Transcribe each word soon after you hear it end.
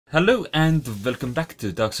Hello and welcome back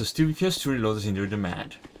to Dark Souls 2 with your story loaders in your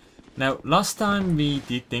demand. Now, last time we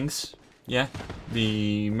did things,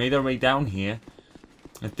 we made our way down here.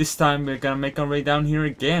 And this time we're gonna make our way down here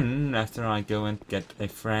again after I go and get a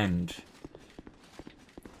friend.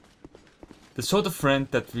 The sort of friend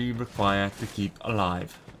that we require to keep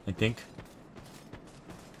alive, I think.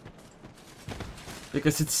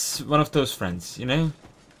 Because it's one of those friends, you know?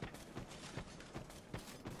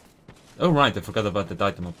 Oh right, I forgot about that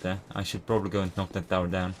item up there. I should probably go and knock that tower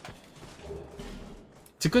down.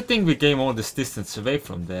 It's a good thing we came all this distance away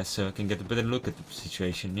from there, so I can get a better look at the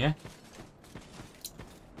situation, yeah?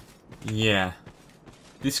 Yeah.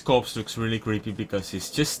 This corpse looks really creepy because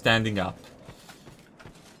he's just standing up.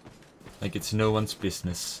 Like it's no one's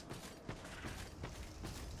business.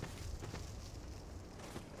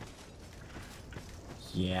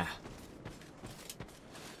 Yeah.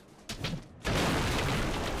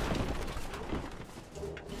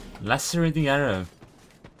 Lacerating arrow.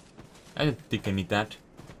 I don't think I need that.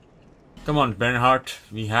 Come on, Bernhardt,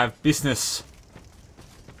 we have business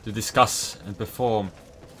to discuss and perform.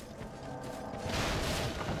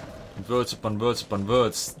 And words upon words upon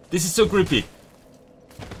words. This is so creepy.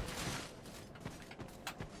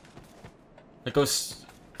 I was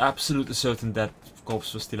absolutely certain that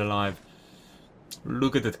corpse was still alive.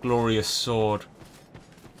 Look at that glorious sword.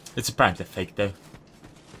 It's apparently fake though.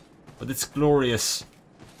 But it's glorious.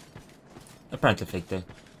 Apparently fake though.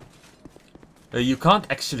 You can't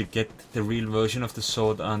actually get the real version of the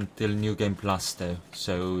sword until New Game Plus though,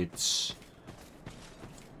 so it's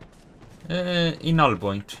in null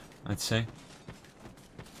point, I'd say.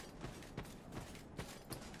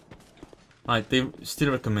 Right, they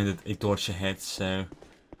still recommended a torch ahead, so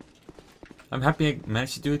I'm happy I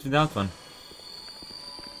managed to do it without one.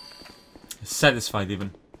 Satisfied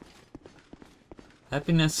even.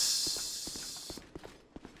 Happiness,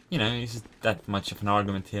 you know, isn't that much of an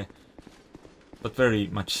argument here. But very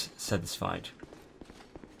much satisfied.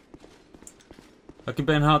 Okay,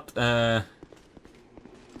 Bernhardt, there's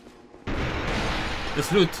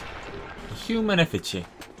loot. A human effigy.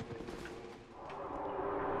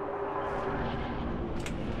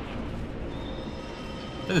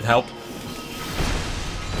 Did it help?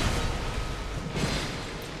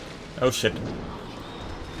 Oh shit.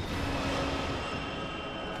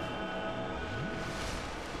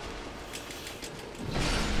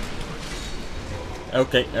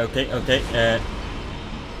 Okay.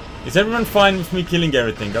 Is everyone fine with me killing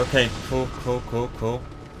everything? Okay, cool.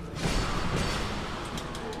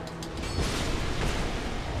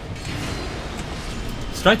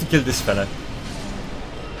 Let's try to kill this fella.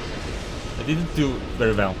 I didn't do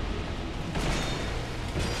very well.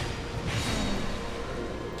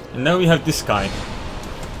 And now we have this guy.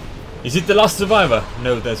 Is it the last survivor?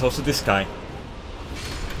 No, there's also this guy.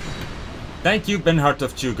 Thank you, Bernhardt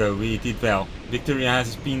of Jugo, we did well. Victory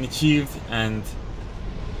has been achieved and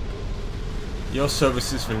your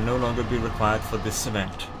services will no longer be required for this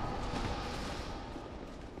event.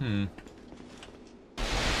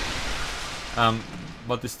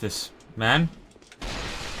 What is this? Man?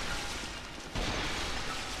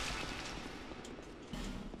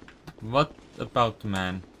 What about the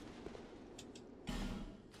man?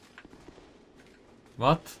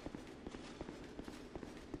 What?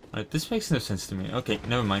 Right, this makes no sense to me. Okay,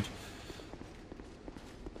 never mind.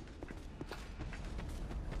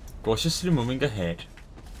 Cautiously moving ahead.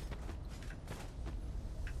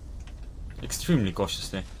 Extremely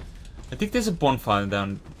cautiously. I think there's a bonfire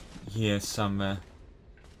down here somewhere.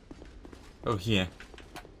 Oh, here.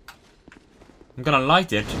 I'm gonna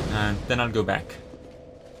light it and then I'll go back.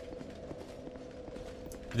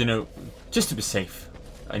 But, you know, just to be safe,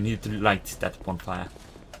 I need to light that bonfire.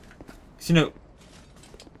 'Cause, you know,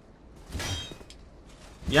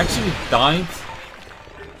 he actually died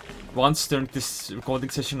once during this recording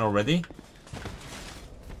session already.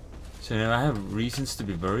 So now I have reasons to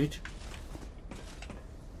be worried.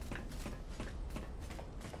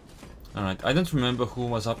 Alright, I don't remember who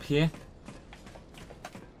was up here.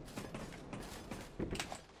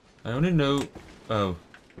 I only know... Oh.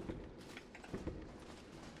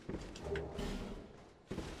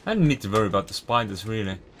 I don't need to worry about the spiders,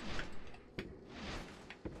 really.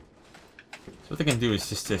 So what I can do is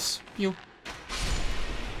just this. Pew.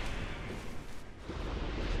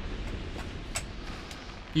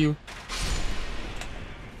 Pew.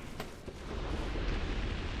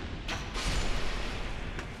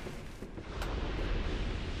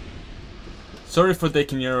 Sorry for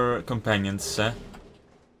taking your companions, sir.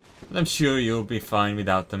 But I'm sure you'll be fine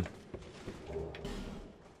without them.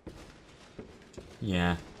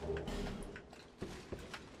 Yeah.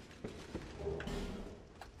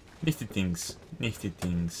 Nifty things. Nifty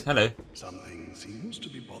things. Hello. Something seems to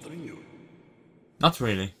be bothering you. Not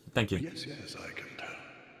really. Thank you. Yes, yes, I can tell.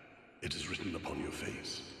 It is written upon your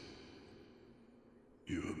face.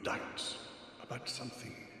 You have doubts about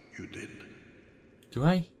something you did. Do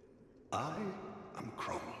I? I am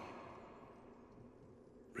Cromwell.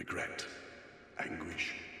 Regret,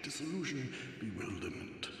 anguish, disillusion,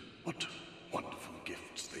 bewilderment. What wonderful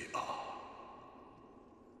gifts they are.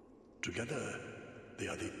 Together, they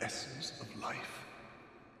are the essence of life.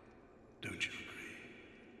 Don't you agree?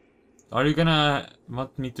 Are you gonna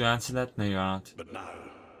want me to answer that? No, you're not. But now,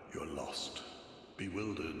 you're lost,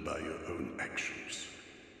 bewildered by your own actions.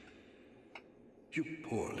 You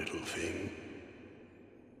poor little thing.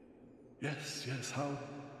 Yes, yes, how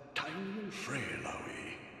tiny and frail are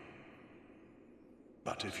we?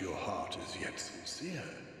 But if your heart is yet sincere,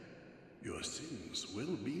 your sins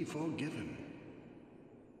will be forgiven.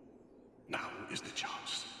 Now is the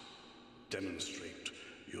chance. Demonstrate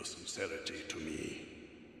your sincerity to me.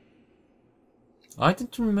 I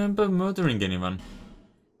don't remember murdering anyone.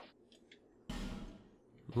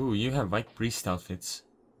 Ooh, you have white priest outfits.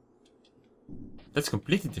 That's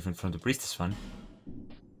completely different from the priestess one.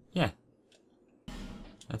 Yeah.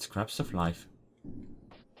 That's scraps of life.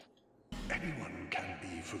 Anyone can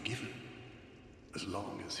be forgiven, as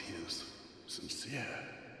long as he is sincere.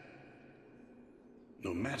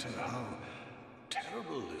 No matter how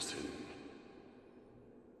terrible the sin.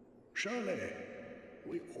 Surely,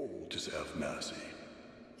 we all deserve mercy.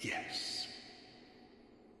 Yes.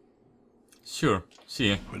 Sure, see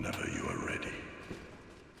ya. Whenever you are ready.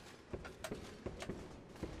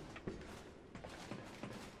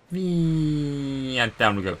 And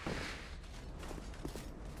down we go.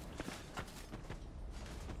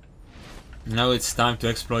 Now it's time to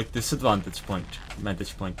exploit this vantage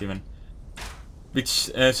point even. Which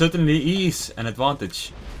certainly is an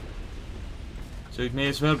advantage. So it may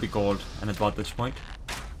as well be called an advantage point.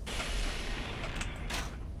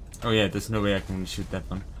 Oh yeah, there's no way I can shoot that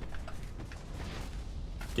one.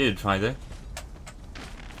 Give it a try though.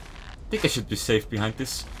 I think I should be safe behind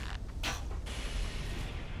this.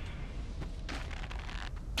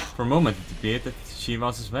 For a moment it appeared that she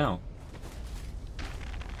was as well.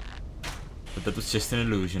 But that was just an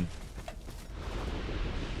illusion.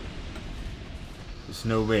 There's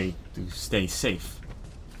no way to stay safe.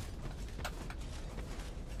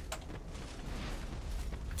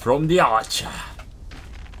 From the Archer.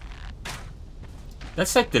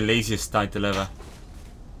 That's like the laziest title ever.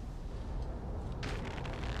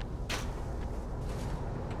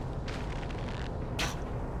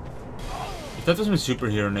 If that was my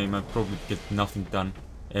superhero name, I'd probably get nothing done.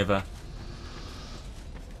 Ever.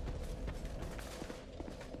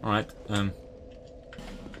 Alright,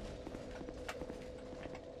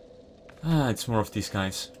 it's more of these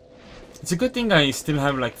guys. It's a good thing I still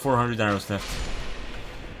have like 400 arrows left.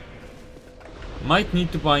 Might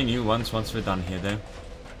need to buy new ones once we're done here though.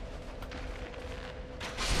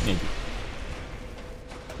 Maybe.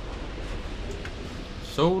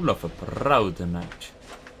 Soul of a proud knight.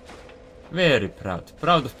 Very proud.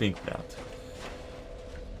 Proud of being proud.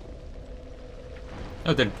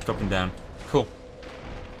 Oh, they're dropping down. Cool.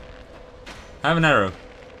 Have an arrow.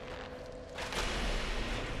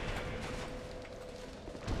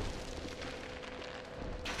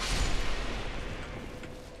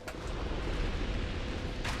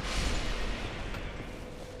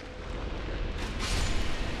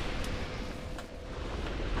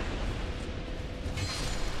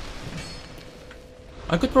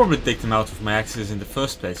 I could probably take them out with my axes in the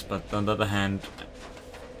first place, but on the other hand,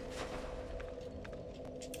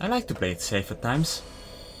 I like to play it safe at times.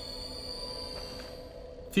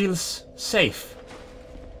 Feels safe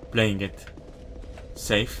playing it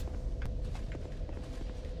safe.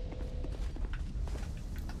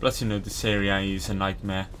 Plus, you know, this area is a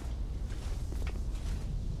nightmare.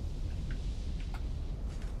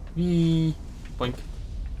 Wee. Boink.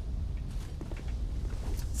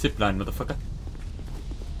 Zipline, motherfucker.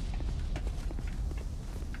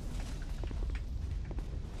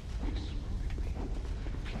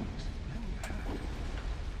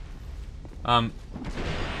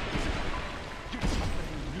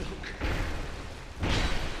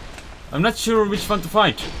 I'm not sure which one to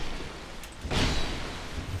fight.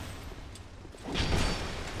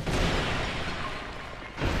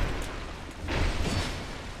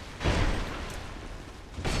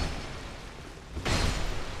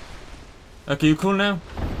 Okay, you cool now?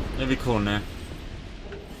 Maybe cool now.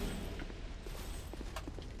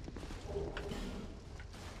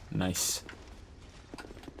 Nice.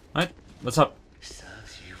 Right, what's up?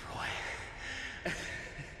 Serves you right.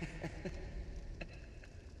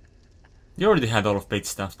 You already had all of Pate's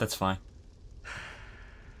stuff, that's fine.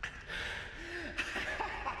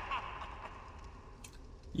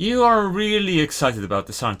 You are really excited about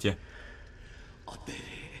this, aren't you? I did it.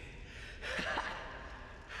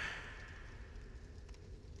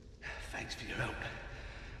 Thanks for your help.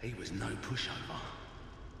 He was no pushover.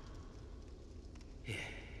 Here,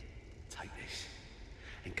 take this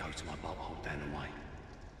and go to my butthole down the way.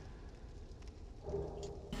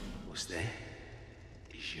 What's there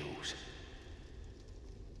is yours.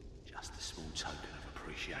 Just a small token of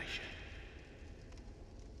appreciation.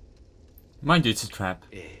 Mind you, it's a trap.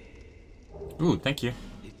 Here, Ooh, thank you.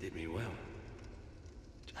 you did me well.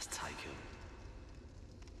 Just take it.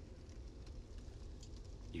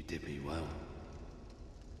 You did me well.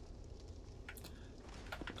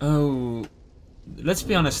 Oh, let's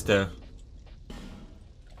be honest though.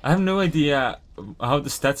 I have no idea how the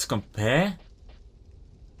stats compare.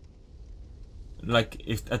 Like,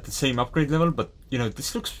 if at the same upgrade level, but you know,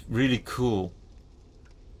 this looks really cool.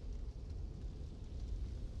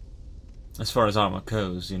 As far as armor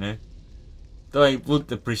goes, you know. Though I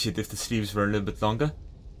would appreciate if the sleeves were a little bit longer.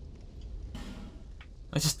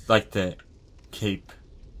 I just like the cape.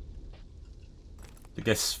 I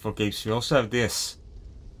guess for capes we also have this.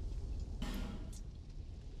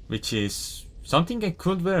 Which is something I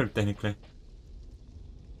could wear, technically.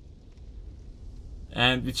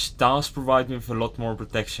 And which does provide me with a lot more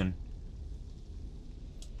protection.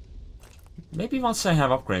 Maybe once I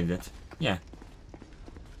have upgraded it. Yeah.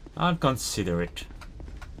 I'll consider it.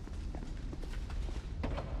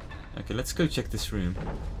 Okay, let's go check this room.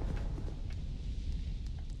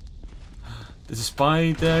 There's a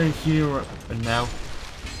spider here now.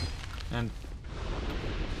 And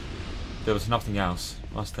there was nothing else,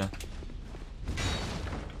 was there?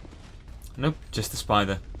 Nope, just a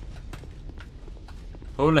spider.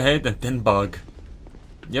 Hole ahead and then bug.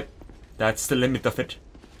 Yep, that's the limit of it.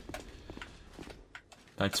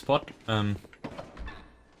 Tight spot.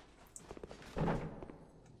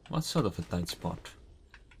 What sort of a tight spot?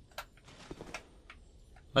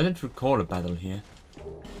 I don't recall a battle here.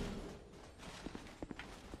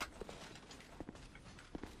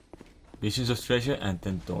 Visions of treasure and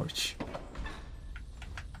then torch.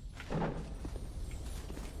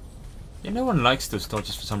 Yeah, no one likes those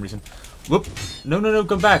torches for some reason. Whoop! No, no, no,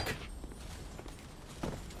 come back!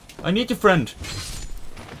 I need your friend!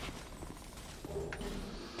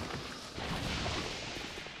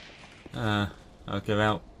 Okay,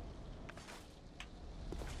 well.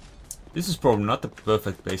 This is probably not the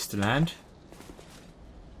perfect place to land.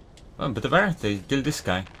 Oh, but apparently, kill this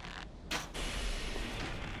guy.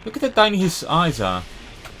 Look at how tiny his eyes are.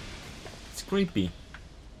 It's creepy.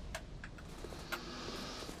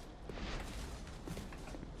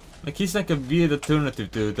 Like, he's like a weird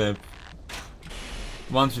alternative to the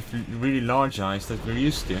ones with really large eyes that we're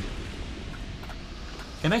used to.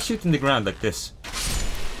 Can I shoot in the ground like this?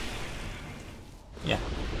 Yeah.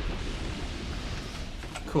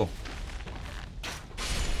 Cool.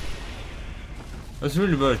 I was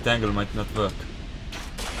really worried the angle might not work.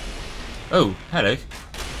 Oh, hello.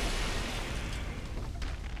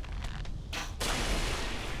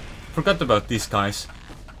 Forgot about these guys.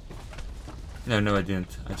 No, no I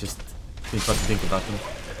didn't. I just didn't want to think about them.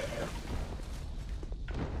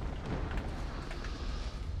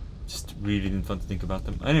 Just really didn't want to think about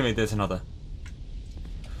them. Anyway, there's another.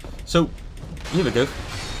 So, here we go.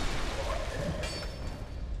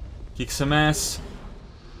 Kick some ass.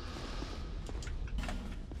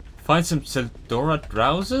 Find some Seldora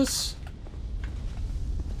drowsers?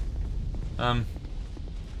 I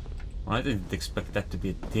didn't expect that to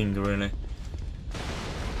be a thing, really.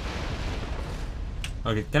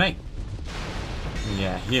 Okay, can I?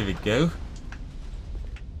 Yeah, here we go.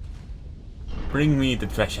 Bring me the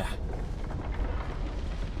treasure.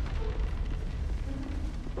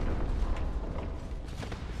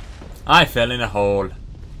 I fell in a hole.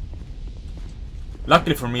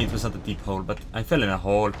 Luckily for me it was not a deep hole, but I fell in a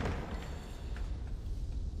hole.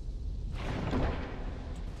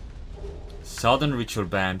 Southern Ritual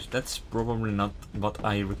Band. That's probably not what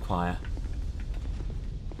I require.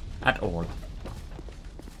 At all.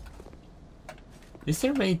 Is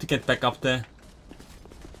there a way to get back up there?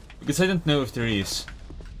 Because I don't know if there is.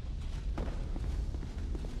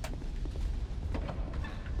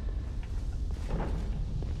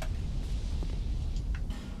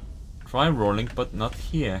 Try rolling, but not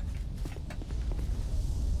here.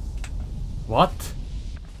 What?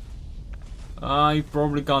 I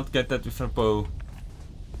probably can't get that with a bow.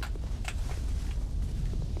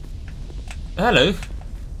 Hello.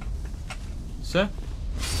 Sir?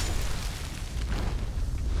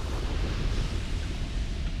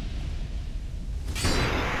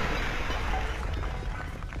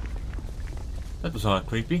 That was all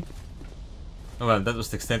creepy. Oh well, that was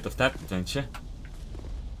the extent of that adventure.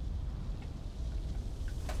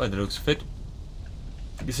 By the looks of it.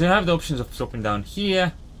 Because you have the options of dropping down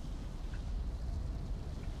here.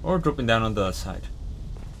 Or dropping down on the other side.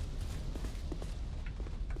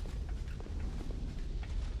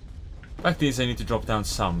 Fact is, I need to drop down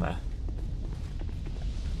somewhere.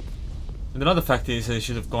 And another fact is, I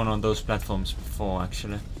should have gone on those platforms before,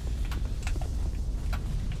 actually.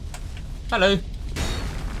 Hello!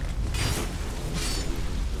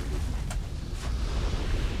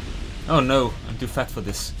 Oh no, I'm too fat for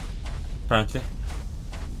this, apparently.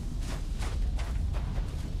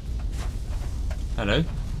 Hello?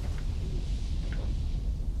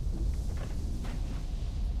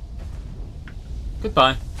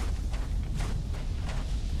 Goodbye.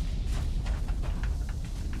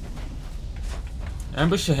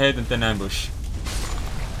 Ambush ahead and then ambush.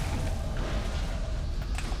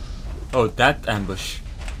 Oh, that ambush.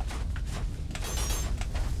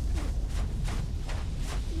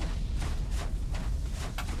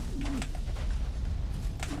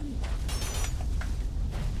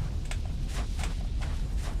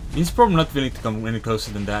 He's probably not willing to come any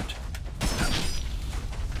closer than that.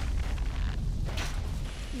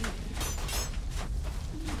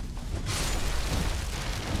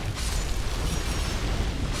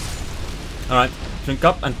 Alright, drink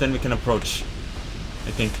up and then we can approach,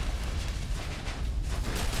 I think.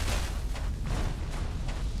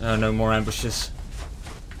 No more ambushes.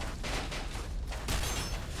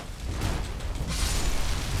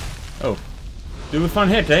 Oh. Do we fun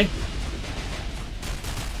hit, eh?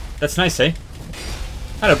 That's nice, eh?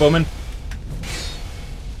 Hello, Bowman.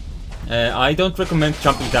 I don't recommend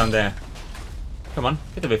jumping down there. Come on,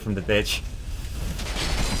 get away from the edge.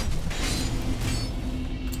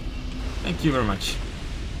 Thank you very much.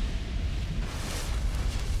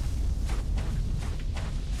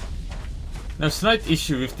 Now, slight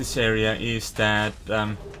issue with this area is that...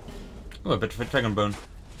 oh, a bit of a dragon bone.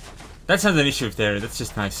 That's not an issue with the area, that's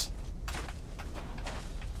just nice.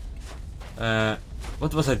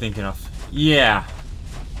 What was I thinking of? Yeah.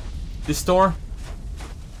 This door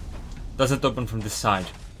doesn't open from this side.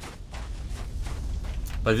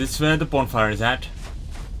 But it's where the bonfire is at.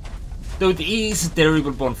 Though it is a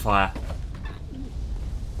terrible bonfire.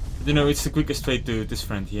 But you know, it's the quickest way to this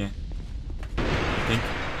friend here. I think.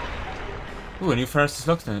 Ooh, a new Ferris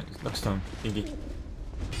Lockstone thingy.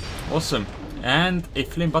 Awesome. And a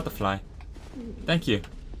flame butterfly. Thank you.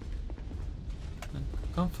 And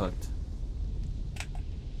comfort.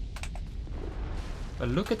 But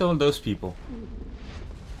look at all those people.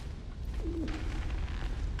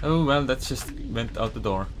 Oh well, that just went out the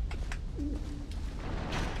door.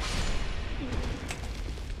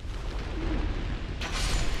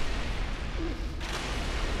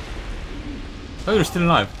 Oh, you're still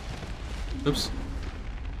alive. Oops.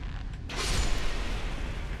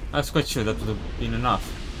 I was quite sure that would have been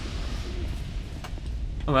enough.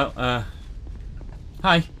 Oh well,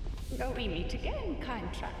 hi. Oh, we meet again,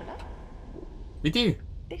 kind traveller. We do.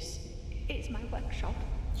 This is my workshop.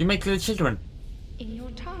 You make little children. In your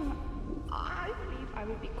tongue, I believe I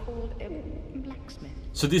would be called a blacksmith.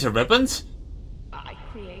 So these are weapons? I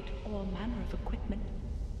create all manner of equipment,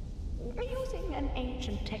 using an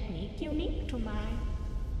ancient technique unique to my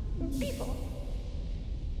people.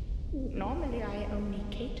 Normally, I only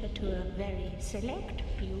cater to a very select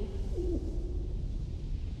few.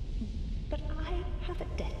 But I have a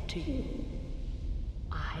debt to you.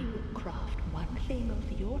 I will craft one thing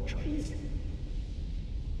of your choice.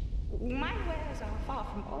 My wares are far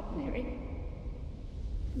from ordinary.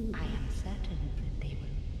 I am certain that they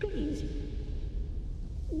will please you.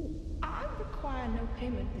 I require no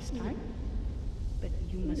payment this time, but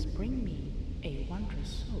you must bring me a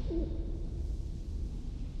wondrous soul.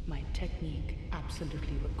 My technique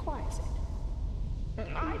absolutely requires it.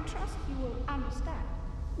 I trust you will understand.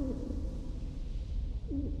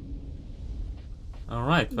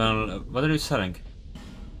 Alright, well, what are you selling?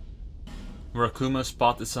 Murakumas,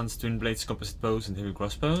 partisans, twin blades, composite bows, and heavy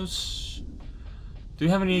crossbows. Do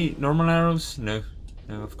you have any normal arrows? No.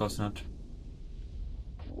 No, of course not.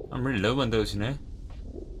 I'm really low on those, you know.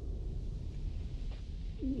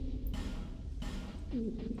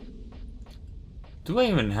 Do I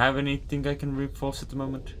even have anything I can reinforce at the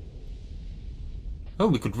moment? Oh,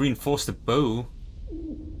 we could reinforce the bow.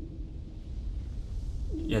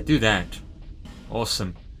 Yeah, do that.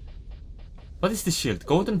 Awesome. What is the shield?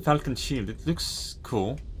 Golden Falcon shield. It looks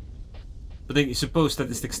cool. But I suppose that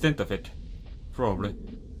is the extent of it. Probably.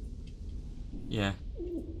 Yeah.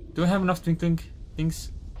 Do I have enough twinkling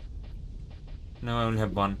things? No, I only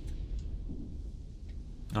have one.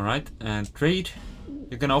 Alright, and trade.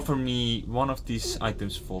 You can offer me one of these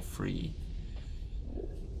items for free.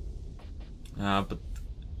 But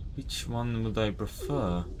which one would I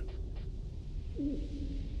prefer?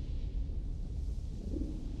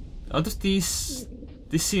 Out of these,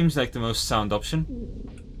 this seems like the most sound option.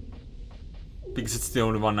 Because it's the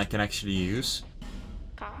only one I can actually use.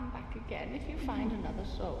 Come back again if you find another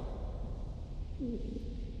soul.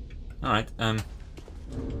 Alright,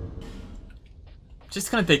 just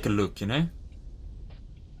gonna take a look, you know?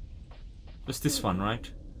 What's this one, right?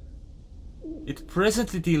 It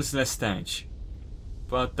presently deals less damage.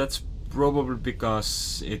 But that's probably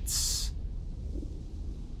because it's,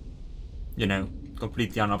 you know,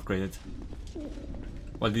 completely unupgraded.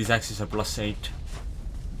 Well, these axes are +8.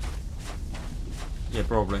 Yeah,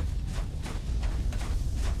 probably.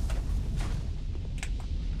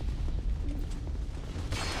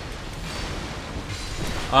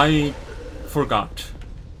 I forgot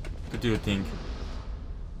to do a thing.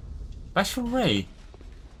 Bashful Ray,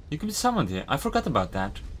 you can be summoned here. I forgot about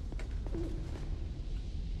that.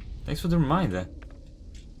 Thanks for the reminder.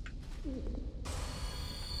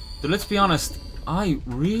 So let's be honest, I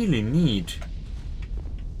really need...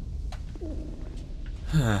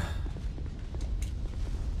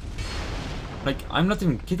 like, I'm not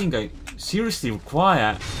even kidding, I seriously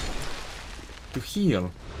require to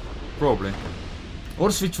heal. Probably.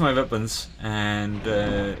 Or switch my weapons and...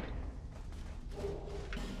 you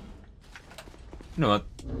know what?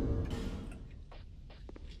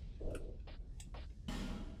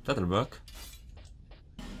 That'll work.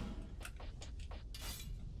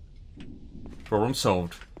 Problem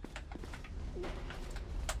solved.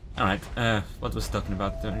 Alright, what was I talking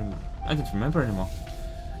about? I don't remember anymore.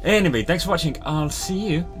 Anyway, thanks for watching. I'll see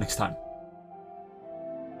you next time.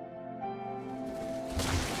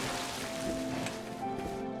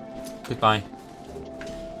 Goodbye.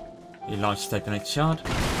 A large titanite shard.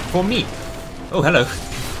 For me! Oh, hello.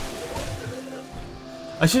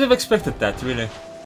 I should have expected that, really.